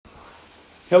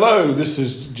Hello, this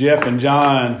is Jeff and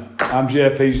John. I'm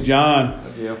Jeff, he's John.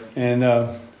 Hi, Jeff. And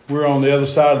we're on the other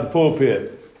side of the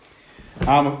pulpit.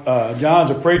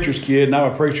 John's a preacher's kid, and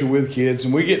I'm a preacher with kids.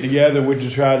 And we get together and we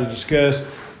just try to discuss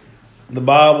the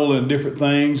Bible and different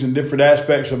things and different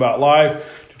aspects about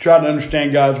life to try to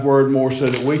understand God's Word more so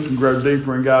that we can grow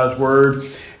deeper in God's Word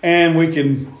and we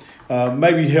can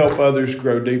maybe help others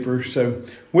grow deeper. So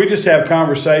we just have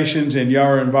conversations, and y'all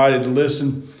are invited to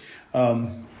listen.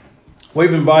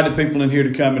 We've invited people in here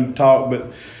to come and talk,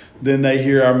 but then they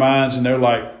hear our minds and they're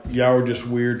like, y'all are just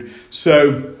weird.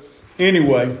 So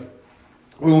anyway,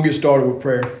 we want to get started with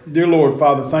prayer. Dear Lord,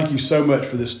 Father, thank you so much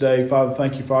for this day. Father,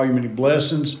 thank you for all your many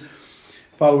blessings.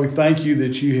 Father, we thank you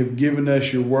that you have given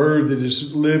us your word that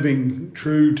is living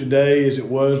true today as it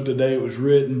was the day it was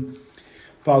written.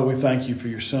 Father, we thank you for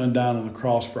your Son dying on the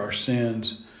cross for our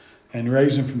sins and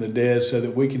raising from the dead so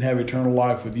that we can have eternal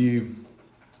life with you.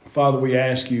 Father, we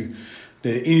ask you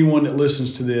that anyone that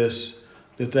listens to this,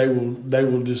 that they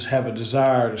will just have a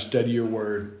desire to study your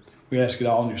word. We ask it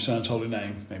all in your Son's holy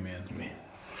name. Amen. Amen.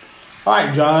 All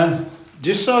right, John.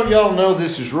 Just so y'all know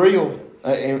this is real,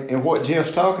 and what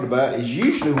Jeff's talking about is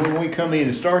usually when we come in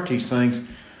and start these things,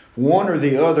 one or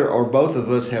the other or both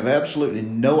of us have absolutely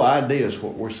no ideas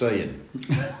what we're saying.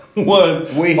 One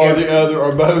or the other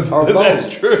or both. Or both.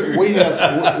 That's true. We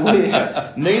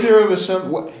have neither of us.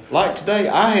 Like today,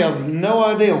 I have no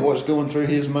idea what's going through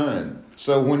his mind.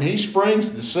 So when he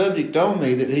springs the subject on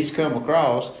me that he's come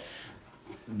across,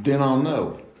 then I'll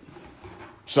know.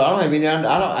 So I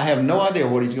have no idea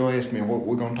what he's going to ask me and what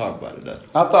we're going to talk about today.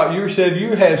 I thought you said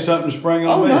you had something to spring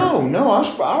on me. No, I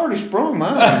already sprung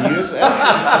mine on you. That's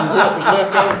from what was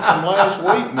left over from last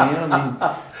week, man.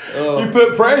 I mean, you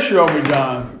put pressure on me,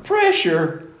 John.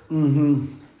 Pressure?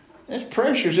 Mm-hmm. That's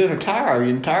pressure's in a tire,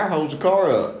 and the tire holds the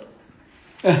car up.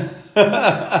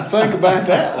 Think about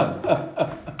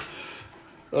that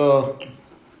one.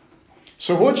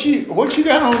 So what you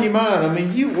got on your mind? I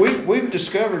mean, we've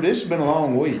discovered this has been a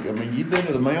long week. I mean, you've been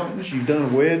to the mountains, you've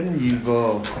done a wedding, yes,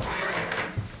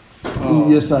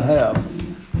 I have.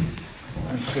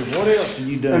 So what else have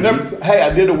you done? Hey,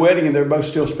 I did a wedding, and they're both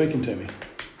still speaking to me.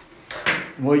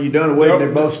 Well, you done a wedding,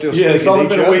 they're both still speaking to each other. Yeah, it's only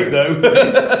been a week, though.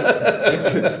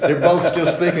 They're both still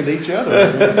speaking to each other.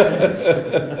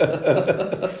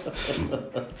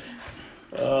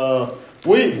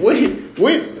 We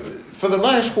for the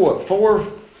last, 4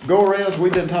 go-arounds,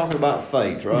 we've been talking about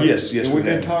faith, right? Yes, and we've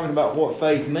been talking about what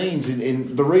faith means.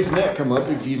 And the reason that come up,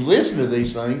 if you listen to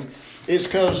these things, it's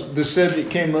because the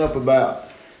subject came up about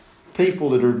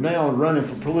people that are now running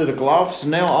for political office.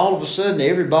 And now all of a sudden,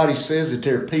 everybody says that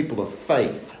they're people of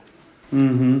faith.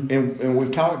 Mm-hmm. And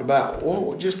we've talked about,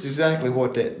 well, just exactly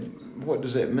what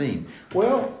does that mean?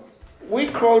 Well, we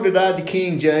quoted out the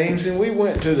King James, and we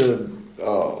went to the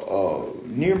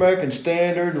New American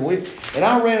Standard, and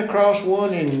I ran across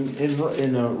one in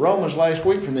Romans last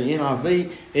week from the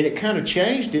NIV, and it kind of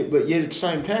changed it, but yet at the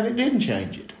same time it didn't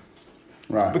change it,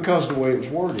 right? Because of the way it was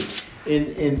worded,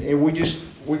 and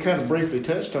we kind of briefly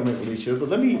touched on it with each other. But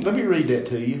let me read that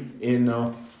to you, and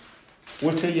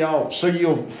we'll tell y'all so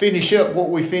you'll finish up what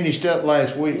we finished up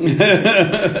last week.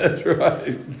 That's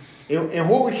right. And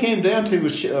what we came down to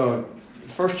was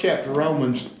first chapter of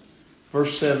Romans,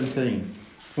 verse 17.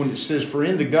 When it says, "For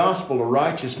in the gospel a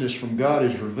righteousness from God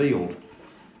is revealed,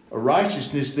 a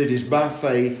righteousness that is by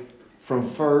faith from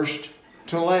first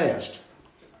to last.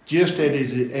 Just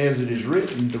as it is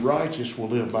written, the righteous will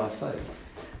live by faith."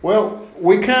 Well,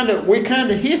 we kind of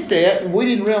hit that, and we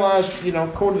didn't realize,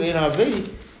 according to the NIV,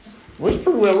 well, it's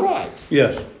pretty well right.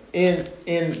 Yes. And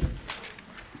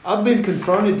I've been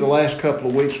confronted the last couple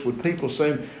of weeks with people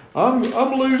saying, I'm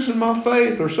losing my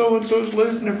faith, or so-and-so's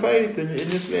losing their faith, and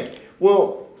this and that.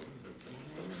 Well,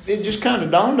 it just kind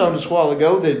of dawned on us a while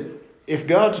ago that if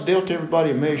God's dealt everybody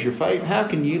a measure of faith, how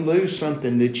can you lose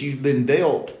something that you've been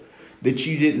dealt that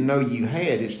you didn't know you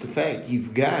had? It's the fact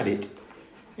you've got it,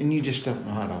 and you just don't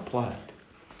know how to apply it.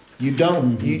 You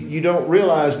don't. Mm-hmm. You don't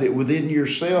realize that within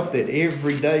yourself that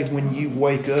every day when you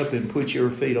wake up and put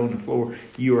your feet on the floor,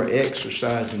 you are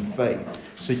exercising faith.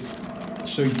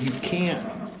 So you can't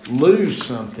lose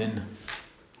something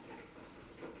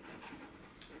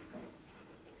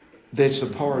that's a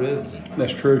part of you.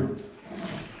 That's true.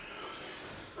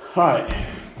 All right.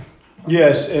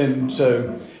 Yes, and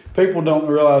so people don't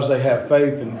realize they have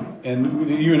faith, and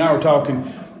you and I were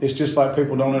talking, it's just like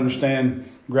people don't understand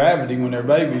gravity when they're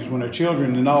babies, when they're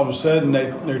children, and all of a sudden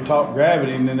they're taught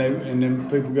gravity, and then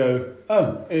people go,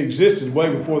 oh, it existed way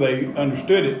before they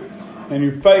understood it. And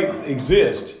your faith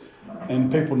exists.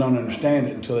 And people don't understand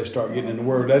it until they start getting in the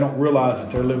Word. They don't realize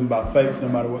that they're living by faith no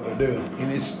matter what they're doing.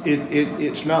 And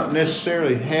it's not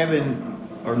necessarily having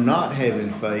or not having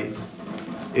faith.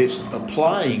 It's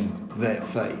applying that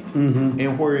faith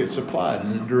and where it's applied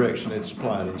in the direction it's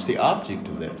applied. It's the object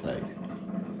of that faith.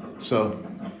 So,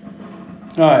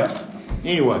 all right.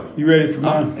 Anyway, you ready for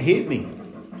mine? Hit me.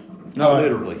 Not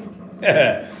literally.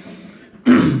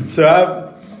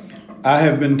 So I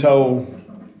have been told,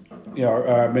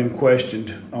 I've been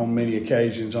questioned on many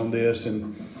occasions on this,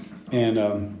 and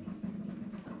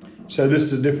so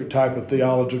this is a different type of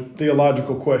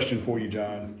theological question for you,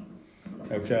 John.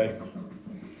 Okay.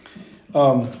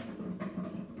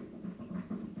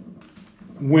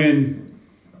 When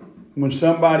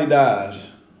somebody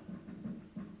dies,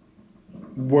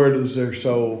 where does their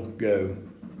soul go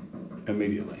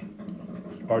immediately?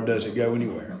 Or does it go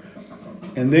anywhere?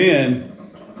 And then,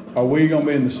 are we going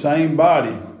to be in the same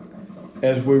body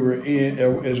as we're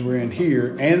in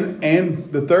here?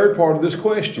 And the third part of this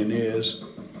question is,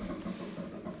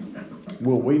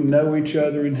 will we know each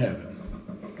other in heaven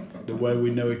the way we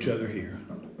know each other here?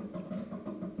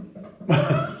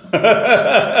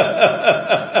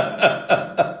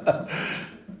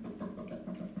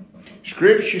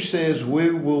 Scripture says we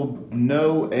will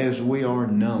know as we are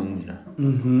known.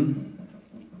 Mm-hmm.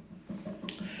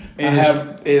 And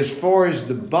as far as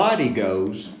the body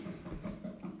goes,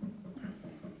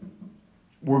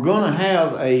 we're going to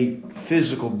have a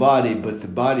physical body, but the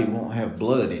body won't have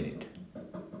blood in it.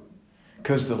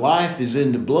 Because the life is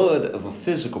in the blood of a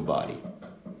physical body.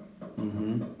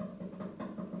 Mm-hmm.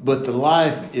 But the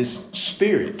life is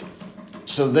spirit.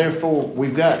 So therefore,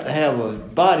 we've got to have a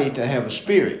body to have a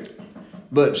spirit.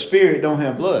 But spirit don't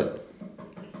have blood.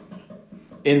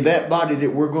 In that body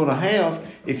that we're going to have,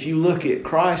 if you look at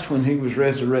Christ when he was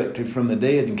resurrected from the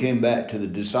dead and came back to the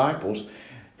disciples,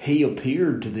 he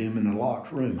appeared to them in a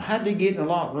locked room. How did he get in a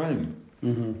locked room?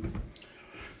 Mm-hmm.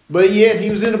 But yet he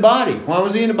was in a body. Why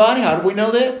was he in a body? How do we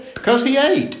know that? Because he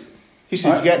ate. He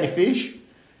said, You got any fish?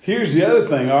 Here's the other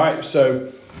thing. All right,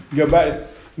 so go back.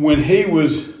 When he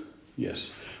was,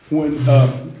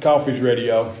 coffee's ready,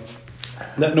 y'all.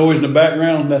 That noise in the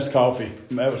background, that's coffee.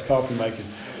 That was coffee making.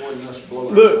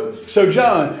 Look, so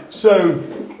John,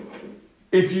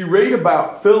 if you read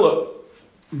about Philip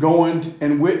going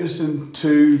and witnessing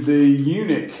to the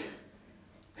eunuch,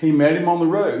 he met him on the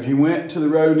road. He went to the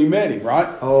road and he met him, right?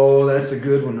 Oh, that's a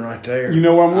good one right there. You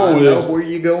know where I'm going with this. I know where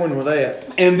you're going with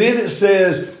that. And then it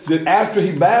says that after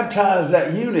he baptized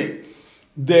that eunuch,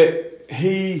 that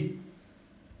he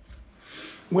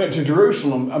went to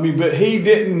Jerusalem. I mean, but he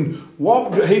didn't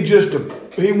walk.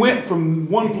 He went from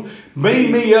one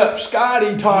beam me up,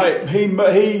 Scotty type.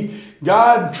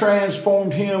 God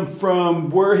transformed him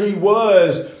from where he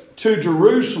was to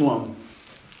Jerusalem,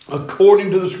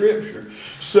 according to the Scripture.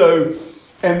 So,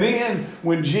 and then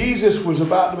when Jesus was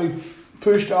about to be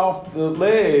pushed off the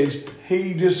ledge,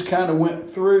 he just kind of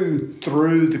went through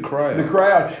the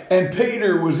crowd. And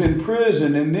Peter was in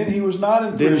prison, and then he was not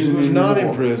in prison. Then he was not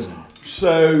in prison.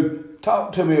 So,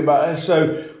 talk to me about that.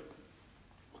 So,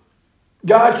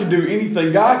 God could do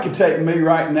anything. God could take me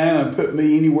right now and put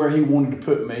me anywhere he wanted to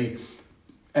put me.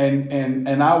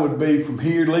 And I would be from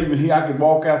here, leaving here. I could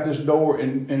walk out this door,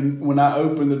 and when I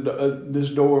open this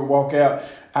door and walk out,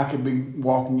 I could be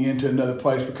walking into another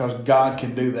place because God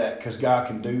can do that, because God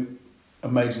can do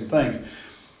amazing things.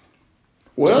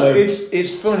 Well, so,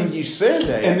 it's funny you said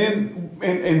that. And then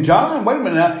in John, wait a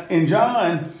minute now, in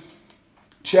John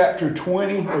chapter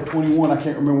 20 or 21, I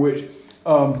can't remember which,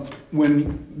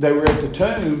 when they were at the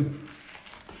tomb,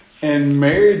 and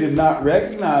Mary did not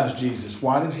recognize Jesus.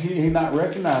 Why did he not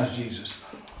recognize Jesus?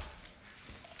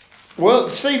 Well,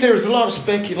 see, there's a lot of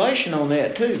speculation on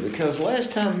that too, because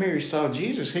last time Mary saw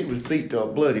Jesus, he was beat to a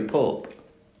bloody pulp.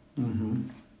 Mm-hmm.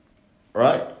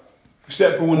 Right?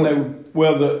 Except for when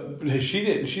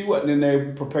she wasn't in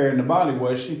there preparing the body,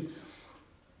 was she?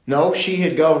 No, she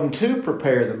had gone to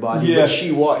prepare the body, but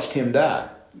she watched him die.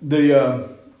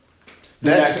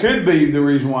 That could be the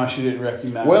reason why she didn't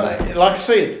recognize him. Well, like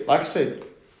I said,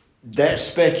 that's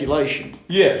speculation.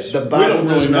 Yes. The Bible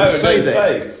does not say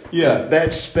that. Yeah.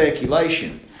 That's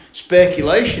speculation.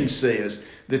 Speculation says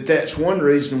that that's one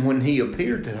reason when he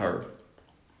appeared to her,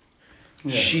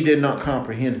 she did not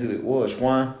comprehend who it was.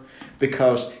 Why?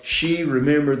 Because she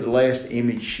remembered the last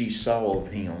image she saw of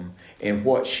him, and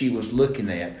what she was looking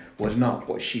at was not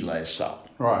what she last saw.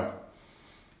 Right.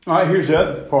 All right, here's the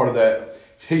other part of that.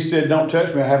 He said, "Don't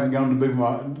touch me. I haven't gone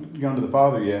to the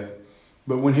Father yet."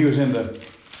 But when he was in the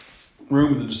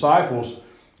room with the disciples,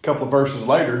 a couple of verses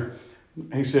later,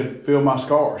 he said, "Feel my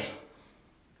scars."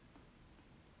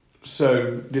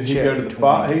 So did he go to the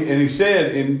Father? And he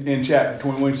said in chapter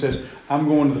 21, he says, "I'm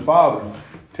going to the Father.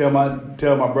 Tell my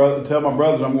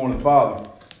brothers I'm going to the Father."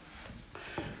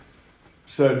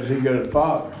 So did he go to the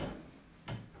Father?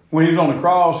 When he was on the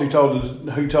cross, he told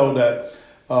that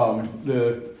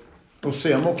Well,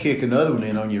 see, I'm gonna kick another one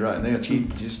in on you right now.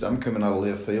 I'm coming out of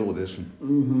left field with this one.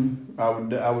 Mm-hmm.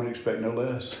 I would expect no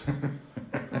less.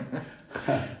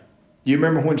 You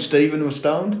remember when Stephen was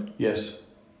stoned? Yes.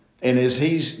 And as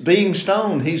he's being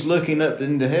stoned, he's looking up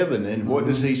into heaven, and what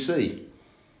does he see?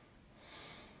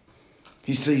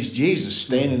 He sees Jesus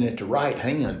standing at the right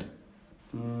hand.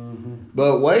 Mm-hmm.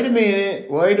 But wait a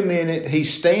minute,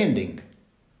 he's standing.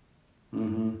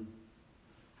 Mm-hmm.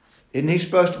 Isn't he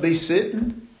supposed to be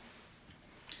sitting?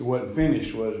 It wasn't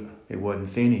finished, was it? It wasn't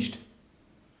finished.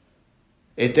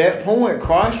 At that point,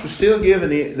 Christ was still giving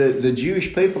the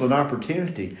Jewish people an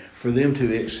opportunity for them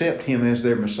to accept him as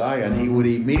their Messiah, and he would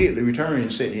immediately return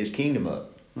and set his kingdom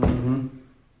up. Mm-hmm.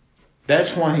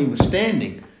 That's why he was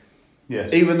standing.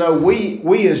 Yes. Even though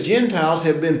we as Gentiles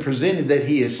have been presented that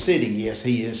he is sitting. Yes,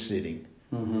 he is sitting.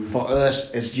 Mm-hmm. For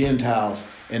us as Gentiles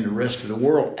and the rest of the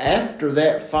world, after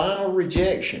that final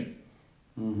rejection,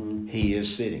 mm-hmm. he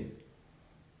is sitting.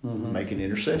 Mm-hmm. Making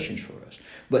intercessions for us,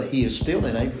 but he is still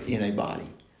in a body.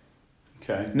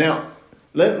 Okay. Now,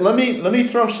 let me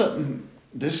throw something.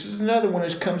 This is another one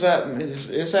that comes out.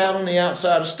 It's out on the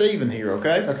outside of Stephen here.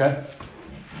 Okay. Okay.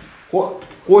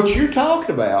 What you're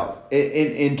talking about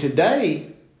in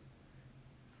today,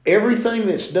 everything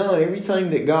that's done, everything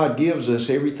that God gives us,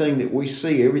 everything that we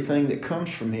see, everything that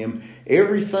comes from Him,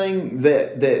 everything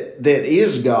that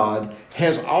is God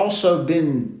has also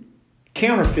been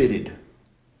counterfeited.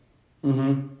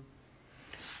 Mm-hmm.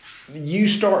 You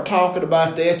start talking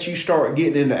about that, you start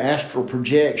getting into astral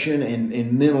projection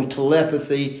and mental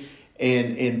telepathy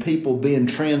and people being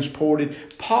transported.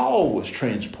 Paul was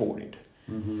transported.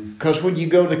 Because when you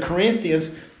go to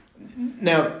Corinthians,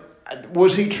 now,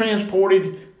 was he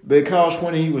transported because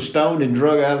when he was stoned and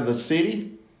drug out of the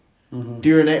city? Mm-hmm.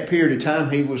 During that period of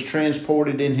time, he was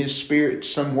transported in his spirit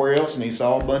somewhere else and he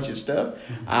saw a bunch of stuff.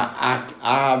 Mm-hmm.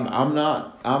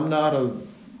 I'm not a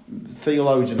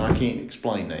theologian, I can't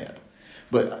explain that.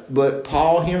 But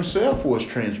Paul himself was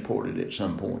transported at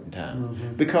some point in time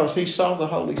mm-hmm. because he saw the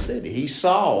holy city. He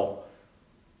saw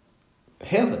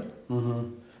heaven.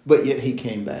 Mm-hmm. But yet he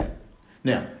came back.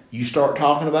 Now, you start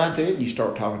talking about that, you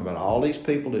start talking about all these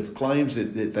people that claims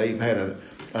that they've had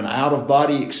an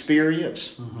out-of-body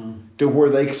experience mm-hmm. to where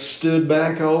they stood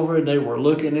back over and they were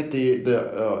looking at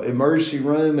the emergency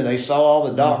room and they saw all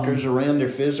the doctors mm-hmm. around their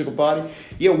physical body.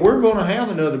 Yeah, we're going to have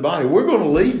another body. We're going to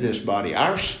leave this body.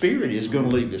 Our spirit is going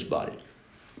to leave this body.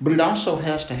 But it also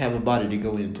has to have a body to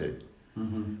go into,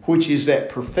 mm-hmm. which is that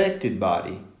perfected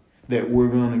body that we're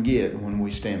going to get when we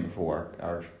stand before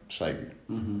our Savior.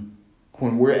 Mm-hmm.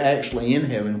 When we're actually in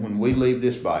heaven, when we leave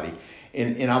this body.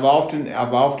 And I've often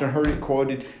heard it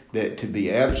quoted that to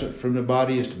be absent from the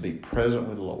body is to be present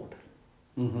with the Lord.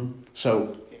 Mm-hmm.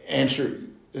 So answer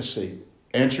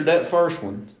that first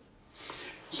one.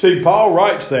 See, Paul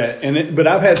writes that, but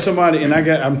I've had somebody, and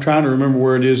I'm trying to remember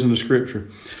where it is in the Scripture.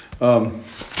 To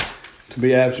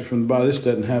be absent from the body, this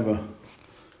doesn't have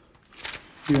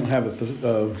you don't have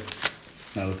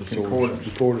not a thesaurus,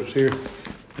 concordance here.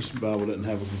 This Bible doesn't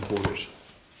have a concordance.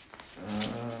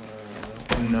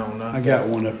 No, not. I got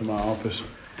one up in my office.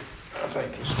 I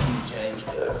think it's King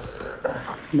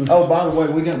James. Oh, by the way,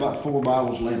 we got about 4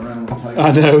 Bibles laying around on the table.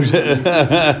 I know.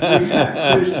 We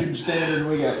got Christian Standard,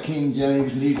 we got King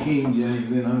James, New King James,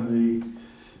 then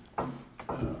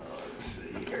let's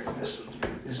see here. This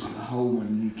is the whole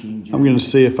one, New King James. I'm going to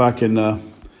see if I can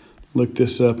look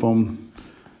this up on.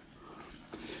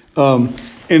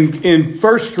 In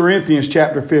 1 Corinthians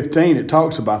chapter 15, it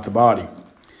talks about the body.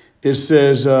 It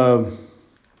says, I'm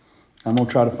going to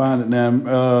try to find it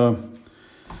now.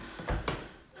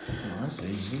 That's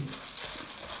easy.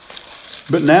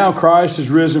 But now Christ is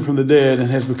risen from the dead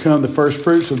and has become the first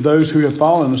fruits of those who have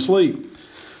fallen asleep.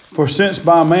 For since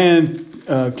by man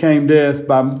came death,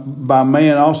 by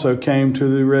man also came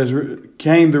the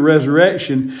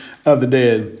resurrection of the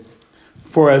dead.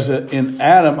 For as in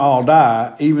Adam all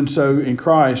die, even so in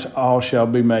Christ all shall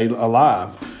be made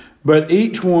alive. But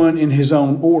each one in his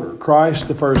own order. Christ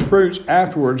the first fruits,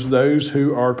 afterwards those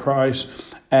who are Christ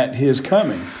at his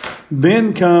coming.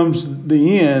 Then comes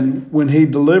the end when he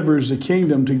delivers the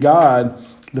kingdom to God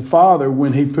the Father,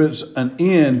 when he puts an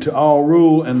end to all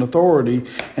rule and authority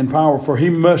and power. For he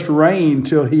must reign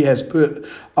till he has put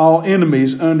all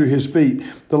enemies under his feet.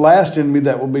 The last enemy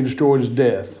that will be destroyed is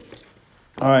death.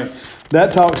 All right.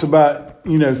 That talks about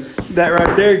that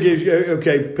right there gives you,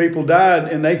 okay, people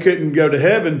died and they couldn't go to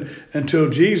heaven until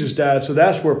Jesus died. So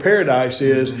that's where paradise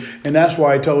is. And that's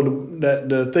why he told that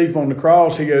the thief on the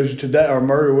cross, he goes, today, or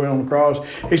murderer on the cross,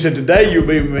 he said, today you'll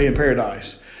be with me in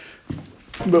paradise.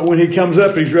 But when he comes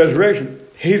up in his resurrection,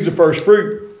 he's the first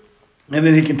fruit. And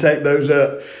then he can take those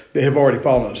up that have already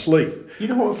fallen asleep. You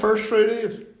know what first fruit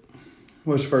is?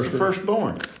 What's first fruit?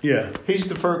 Firstborn. Yeah. He's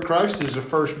the first. Christ is the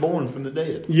firstborn from the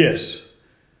dead. Yes.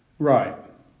 Right.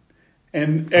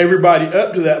 And everybody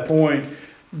up to that point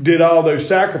did all those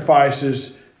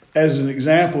sacrifices as an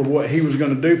example of what he was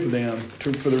going to do for them,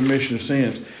 for the remission of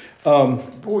sins.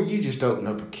 Boy, you just opened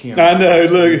up a can. I know.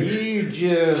 Look, you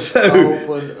just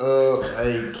opened up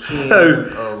a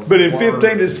can. Of but in worms.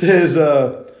 15 it says,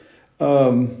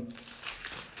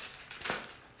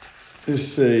 let's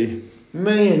see.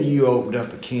 Man, you opened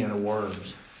up a can of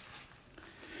worms.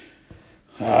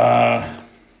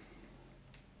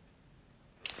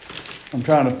 I'm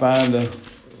trying to find the.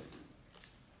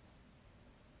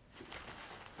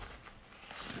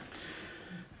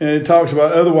 And it talks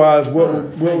about otherwise,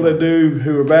 what will they do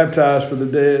who are baptized for the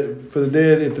dead? For the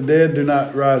dead, if the dead do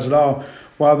not rise at all,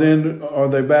 why then are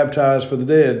they baptized for the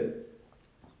dead?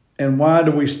 And why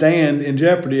do we stand in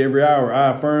jeopardy every hour? I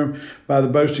affirm by the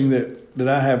boasting that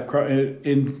I have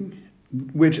in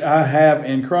which I have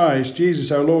in Christ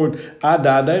Jesus our Lord, I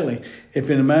die daily. If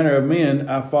in the manner of men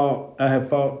I have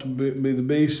fought to be the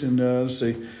beast. And let's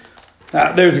see,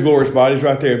 there's the glorious bodies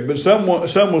right there. But some will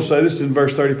say, this is in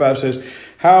verse 35, says,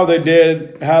 how are they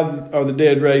dead? How are the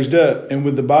dead raised up? And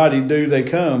with the body do they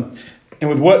come? And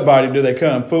with what body do they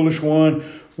come? Foolish one,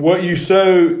 what you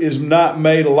sow is not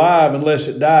made alive unless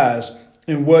it dies.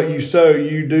 And what you sow,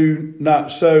 you do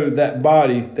not sow that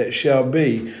body that shall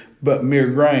be, but mere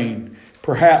grain.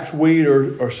 Perhaps wheat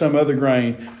or some other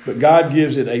grain, but God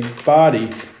gives it a body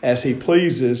as he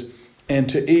pleases, and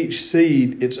to each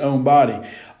seed its own body.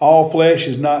 All flesh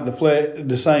is not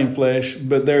the same flesh,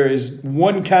 but there is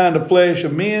one kind of flesh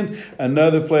of men,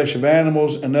 another flesh of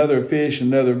animals, another of fish,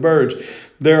 another of birds.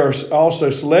 There are also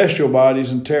celestial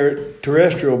bodies and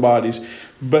terrestrial bodies,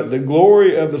 but the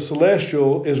glory of the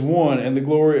celestial is one, and the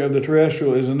glory of the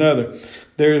terrestrial is another.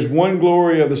 There is one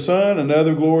glory of the sun,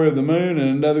 another glory of the moon, and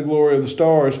another glory of the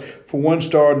stars, for one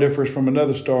star differs from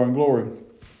another star in glory.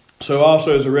 So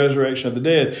also is the resurrection of the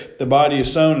dead. The body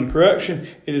is sown in corruption,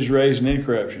 it is raised in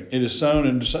incorruption. It is sown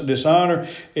in dishonor,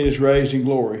 it is raised in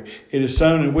glory. It is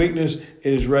sown in weakness,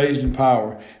 it is raised in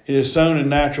power. It is sown in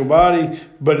natural body,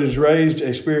 but it is raised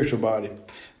a spiritual body.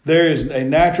 There is a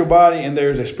natural body and there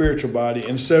is a spiritual body.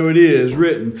 And so it is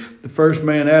written, the first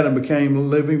man Adam became a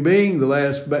living being, the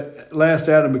last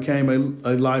Adam became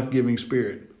a life-giving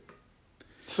spirit.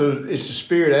 So it's the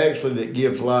spirit actually that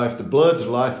gives life. The blood's the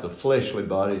life of the fleshly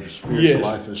body. The spirit's the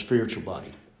life of the spiritual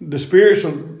body. The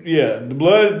spiritual, the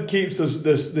blood keeps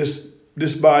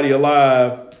this body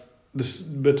alive,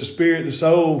 but the spirit, the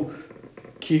soul,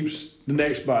 keeps the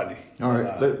next body. All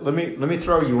right, let me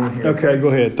throw you one here. Okay, go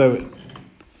ahead, throw it.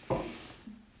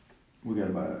 We got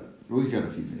a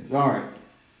few minutes. All right,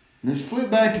 let's flip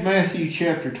back to Matthew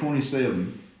chapter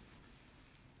 27.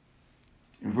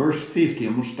 In verse 50,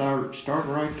 I'm going to start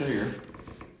right there.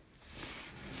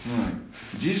 All right.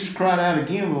 Jesus cried out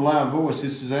again with a loud voice.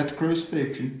 This is at the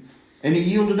crucifixion. And he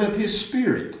yielded up his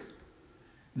spirit.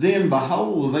 Then,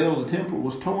 behold, the veil of the temple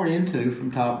was torn into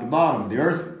from top to bottom. The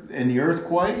earth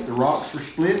quaked, the rocks were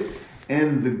split,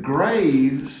 and the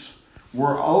graves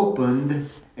were opened,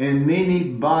 and many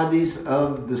bodies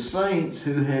of the saints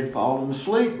who had fallen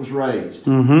asleep was raised.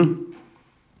 Mm-hmm.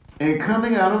 And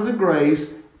coming out of the graves,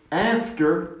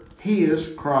 after his,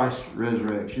 Christ's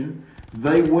resurrection,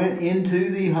 they went into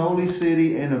the holy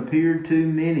city and appeared to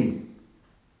many.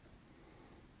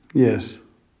 Yes.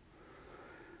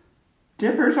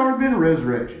 Jeff, there's already been a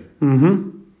resurrection.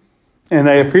 Mm-hmm. And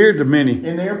they appeared to many.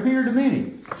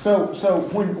 So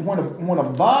when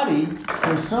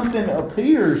something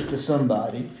appears to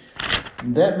somebody,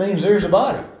 that means there's a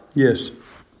body. Yes.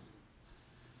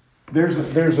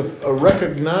 There's a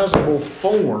recognizable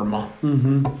form,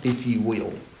 if you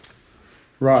will.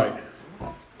 Right.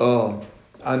 Now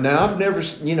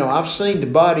I've seen the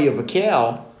body of a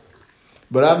cow,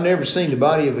 but I've never seen the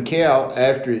body of a cow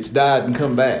after it's died and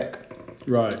come back.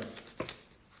 Right.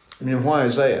 And why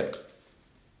is that?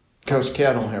 Because the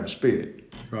cow don't have a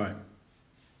spirit. Right.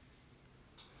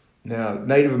 Now,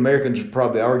 Native Americans would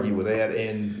probably argue with that,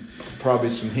 and probably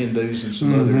some Hindus and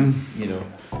some other,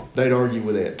 they'd argue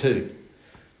with that too.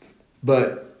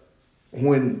 But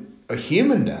when a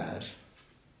human dies,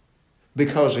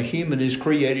 Because a human is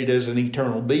created as an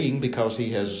eternal being because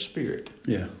he has a spirit.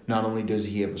 Yeah. Not only does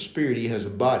he have a spirit, he has a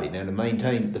body. Now, to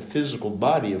maintain the physical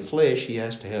body of flesh, he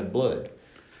has to have blood.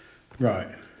 Right.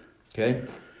 Okay?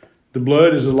 The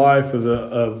blood is the life of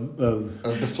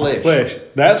the flesh.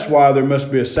 That's why there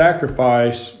must be a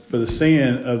sacrifice for the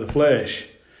sin of the flesh.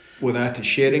 Without the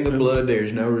shedding of blood, there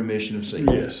is no remission of sin.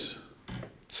 Yes.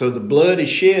 So the blood is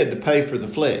shed to pay for the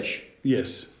flesh.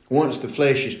 Yes. Once the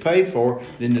flesh is paid for,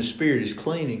 then the spirit is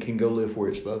clean and can go live where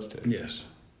it's supposed to. Yes.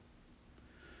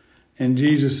 And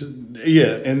Jesus,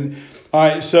 and all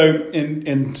right, so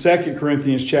in 2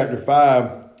 Corinthians chapter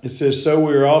 5, it says, so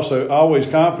we are also always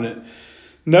confident,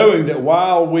 knowing that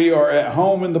while we are at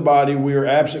home in the body, we are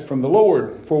absent from the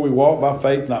Lord, for we walk by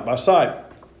faith, not by sight.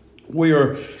 We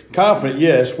are confident,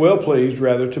 yes, well pleased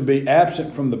rather, to be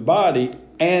absent from the body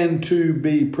and to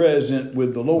be present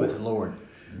with the Lord. With the Lord. Mm-hmm.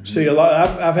 See, a lot.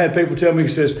 I've had people tell me, it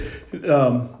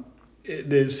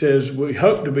says we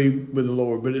hope to be with the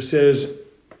Lord, but it says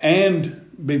and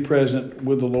be present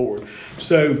with the Lord.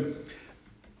 So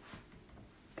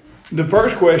the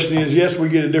first question is, yes, we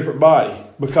get a different body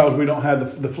because we don't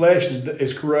have the flesh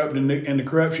is corrupt, and the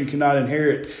corruption cannot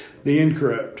inherit the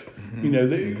incorrupt.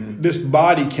 Mm-hmm. This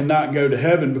body cannot go to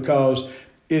heaven because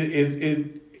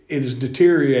it is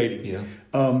deteriorating. Yeah.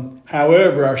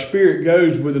 However, our spirit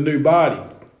goes with a new body.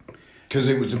 Because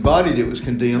it was the body that was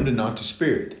condemned and not the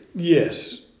spirit.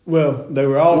 Yes. Well, they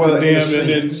were all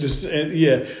condemned.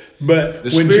 But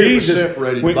the when spirit Jesus was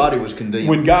separated, the body was condemned.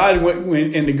 When God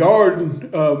went in the Garden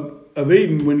of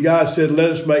Eden, when God said, let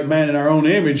us make man in our own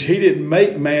image, he didn't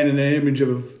make man in the image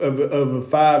of a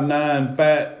 5'9",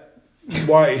 fat,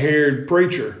 white-haired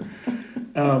preacher.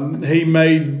 He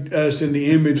made us in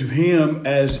the image of him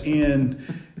as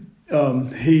in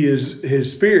he is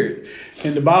his spirit.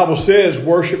 And the Bible says,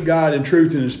 worship God in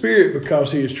truth and in spirit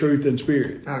because he is truth and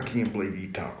spirit. I can't believe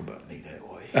you talk about me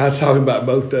that way. I was talking about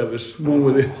both of us. One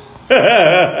with it.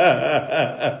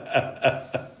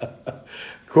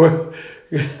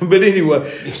 But anyway,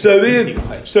 so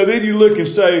then you look and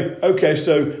say, okay,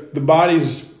 so the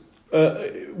body's,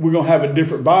 we're going to have a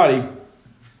different body.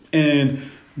 And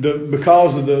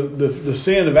because of the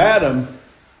sin of Adam,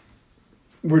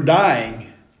 we're dying.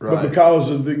 Right. But because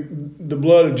of the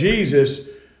blood of Jesus,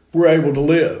 we're able to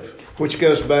live. Which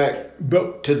goes back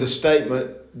to the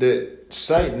statement that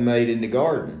Satan made in the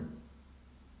garden.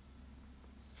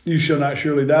 You shall not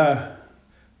surely die.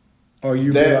 Or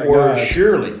you that will word die.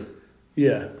 Surely.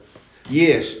 Yeah.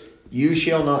 Yes, you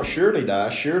shall not surely die.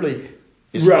 Surely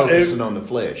is focusing on the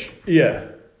flesh. Yeah.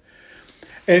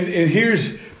 And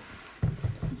here's,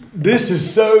 this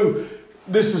is so,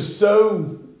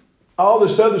 all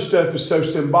this other stuff is so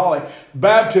symbolic.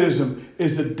 Baptism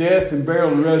is the death and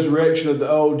burial and resurrection of the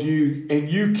old you. And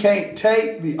you can't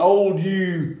take the old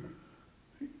you.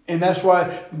 And that's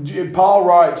why Paul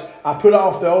writes, I put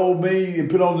off the old me and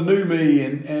put on the new me.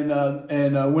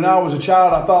 And when I was a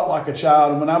child, I thought like a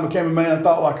child. And when I became a man, I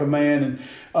thought like a man. And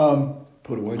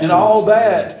put away and all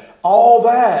that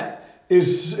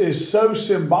is so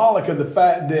symbolic of the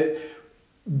fact that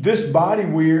this body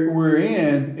we're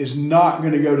in is not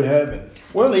going to go to heaven.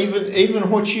 Well, even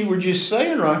what you were just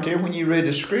saying right there when you read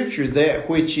the scripture, that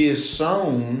which is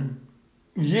sown.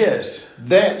 Yes.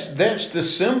 That's the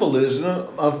symbolism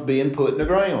of being put in the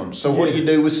ground. So what do you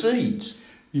do with seeds?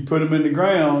 You put them in the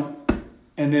ground,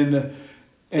 and then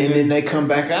then they come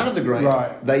back out of the ground.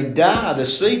 Right. They die. The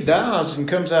seed dies and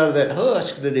comes out of that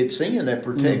husk that it's in, that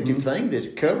protective thing,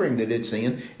 that covering that it's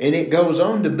in, and it goes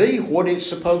on to be what it's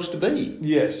supposed to be.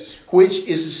 Yes. Which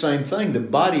is the same thing. The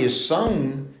body is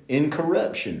sown in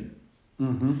corruption,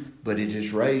 but it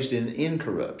is raised in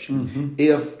incorruption.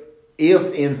 If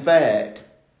in fact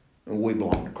we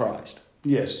belong to Christ.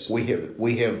 Yes. We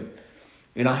have,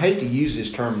 and I hate to use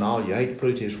this terminology, I hate to put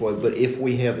it this way, but if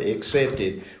we have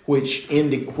accepted, which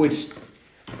is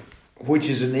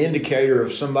an indicator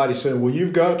of somebody saying, well,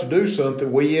 you've got to do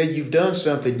something. Well, yeah, you've done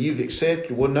something, you've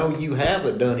accepted. Well, no, you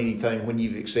haven't done anything when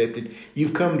you've accepted.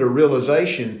 You've come to a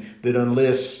realization that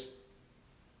unless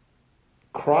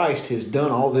Christ has done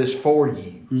all this for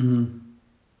you,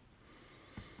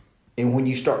 and when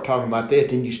you start talking about that,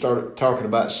 then you start talking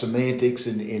about semantics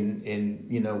and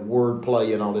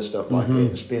wordplay and all this stuff like that,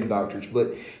 and spin doctors.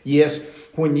 But yes,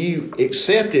 when you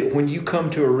accept it, when you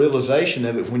come to a realization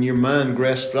of it, when your mind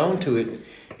grasps onto it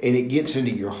and it gets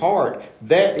into your heart,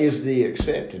 that is the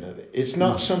accepting of it. It's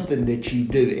not something that you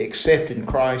do. Accepting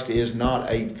Christ is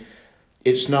not a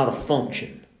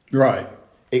function. Right.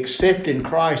 Accepting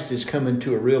Christ is coming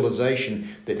to a realization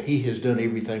that He has done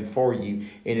everything for you,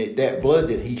 and that blood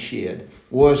that He shed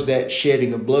was that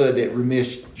shedding of blood that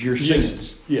remits your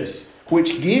sins. Yes.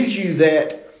 Which gives you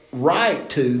that right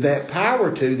to, that power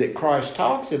to, that Christ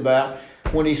talks about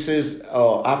when He says,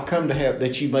 I've come to have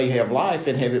that you may have life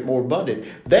and have it more abundant.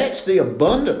 That's the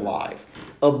abundant life.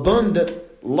 Abundant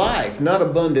life, not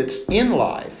abundance in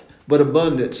life, but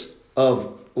abundance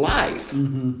of life.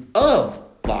 Of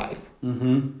life.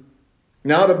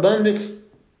 Not abundance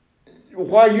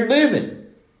while you're living.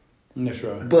 That's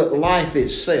right. But life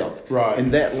itself. Right.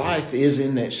 And that life is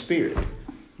in that Spirit.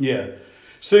 Yeah.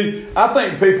 See, I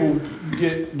think people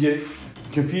get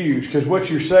confused because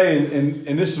what you're saying,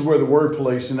 and this is where the word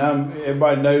police, and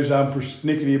everybody knows I'm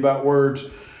persnickety about words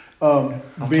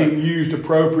being used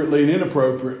appropriately and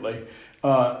inappropriately.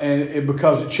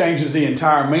 Because it changes the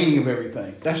entire meaning of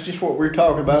everything. That's just what we're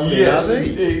talking about. Yes,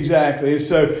 exactly.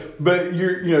 So, but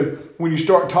when you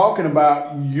start talking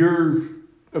about your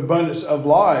abundance of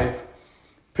life,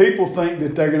 people think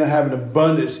that they're going to have an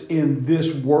abundance in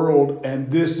this world, and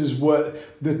this is that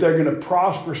they're going to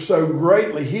prosper so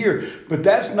greatly here. But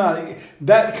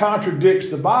that contradicts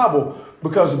the Bible,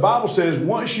 because the Bible says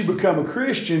once you become a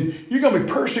Christian, you're going to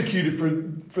be persecuted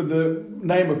for the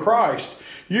name of Christ.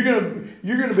 You're going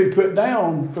to be put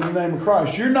down for the name of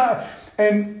Christ. You're not,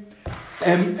 and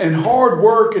hard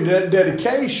work and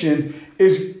dedication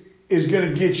is going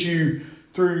to get you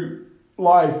through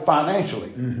life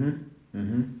financially.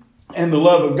 And the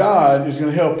love of God is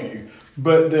going to help you.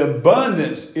 But the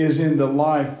abundance is in the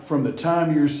life from the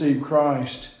time you receive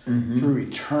Christ through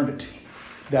eternity.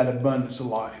 That abundance of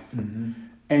life, and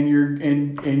you're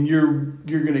going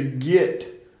to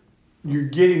you're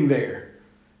getting there,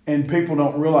 and people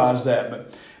don't realize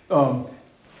that. But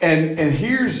and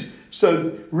here's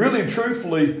so really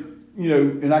truthfully,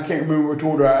 and I can't remember which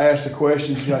order I asked the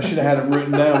questions. I should have had them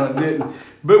written down. I didn't.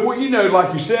 But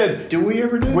like you said, do we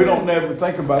ever do? We don't never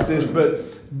think about this,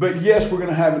 but yes, we're going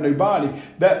to have a new body.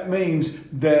 That means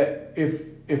that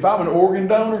if I'm an organ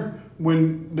donor,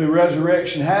 when the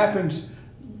resurrection happens,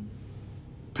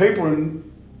 people are.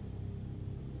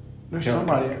 There's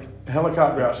somebody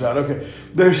helicopter outside. Okay,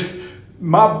 there's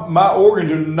my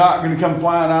organs are not going to come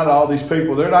flying out of all these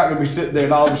people. They're not going to be sitting there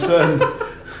and all of a sudden,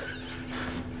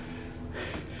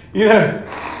 you know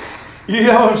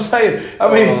what I'm saying.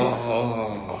 I mean.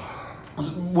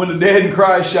 When the dead in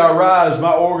Christ shall rise,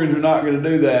 my organs are not going to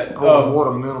do that. What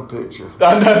a mental picture.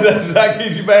 I know that's.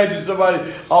 Can you imagine somebody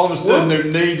all of a sudden their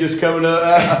knee just coming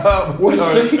up, or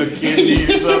a kidney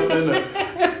or something?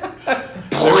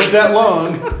 They with that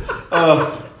lung.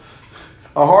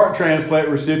 A heart transplant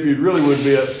recipient really would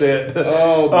be upset.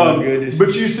 Oh my goodness!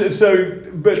 But you said so.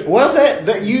 But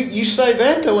that you say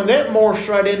that though, and that morphs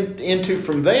right into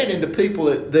people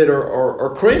that are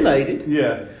cremated.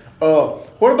 Yeah.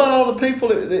 What about all the people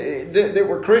that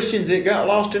were Christians that got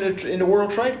lost in the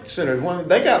World Trade Center? When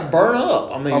they got burned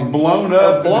up, blown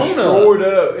up, destroyed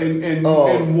up in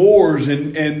wars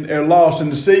and are lost in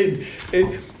the sea.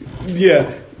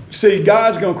 See,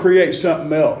 God's going to create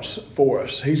something else for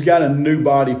us. He's got a new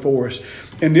body for us.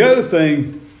 And the other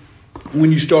thing,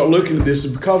 when you start looking at this,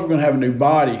 is because we're going to have a new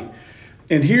body.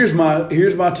 And here's my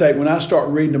take. When I start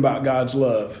reading about God's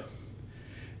love.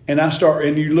 And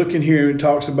you look in here and it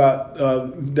talks about,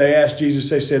 they asked Jesus,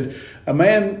 they said, a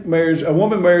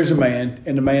woman marries a man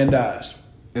and the man dies.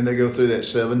 And they go through that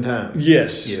 7 times.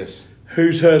 Yes.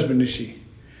 Whose husband is she?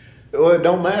 Well, it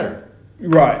don't matter.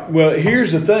 Right. Well,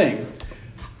 here's the thing.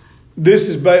 This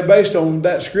is based on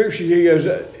that scripture. He goes,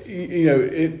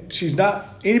 she's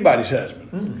not anybody's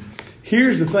husband.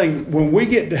 Here's the thing. When we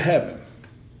get to heaven,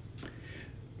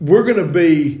 we're going to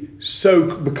be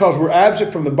because we're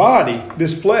absent from the body,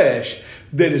 this flesh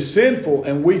that is sinful,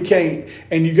 and we can't.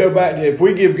 And you go back to if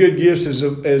we give good gifts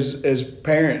as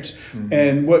parents,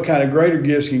 and what kind of greater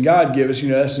gifts can God give us?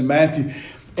 That's in Matthew.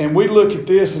 And we look at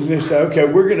this and we say, okay,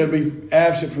 we're going to be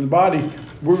absent from the body.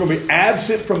 We're going to be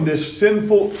absent from this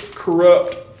sinful,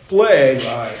 corrupt flesh,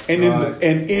 in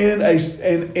a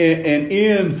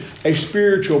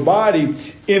spiritual body,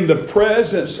 in the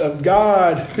presence of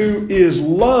God, who is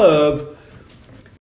love,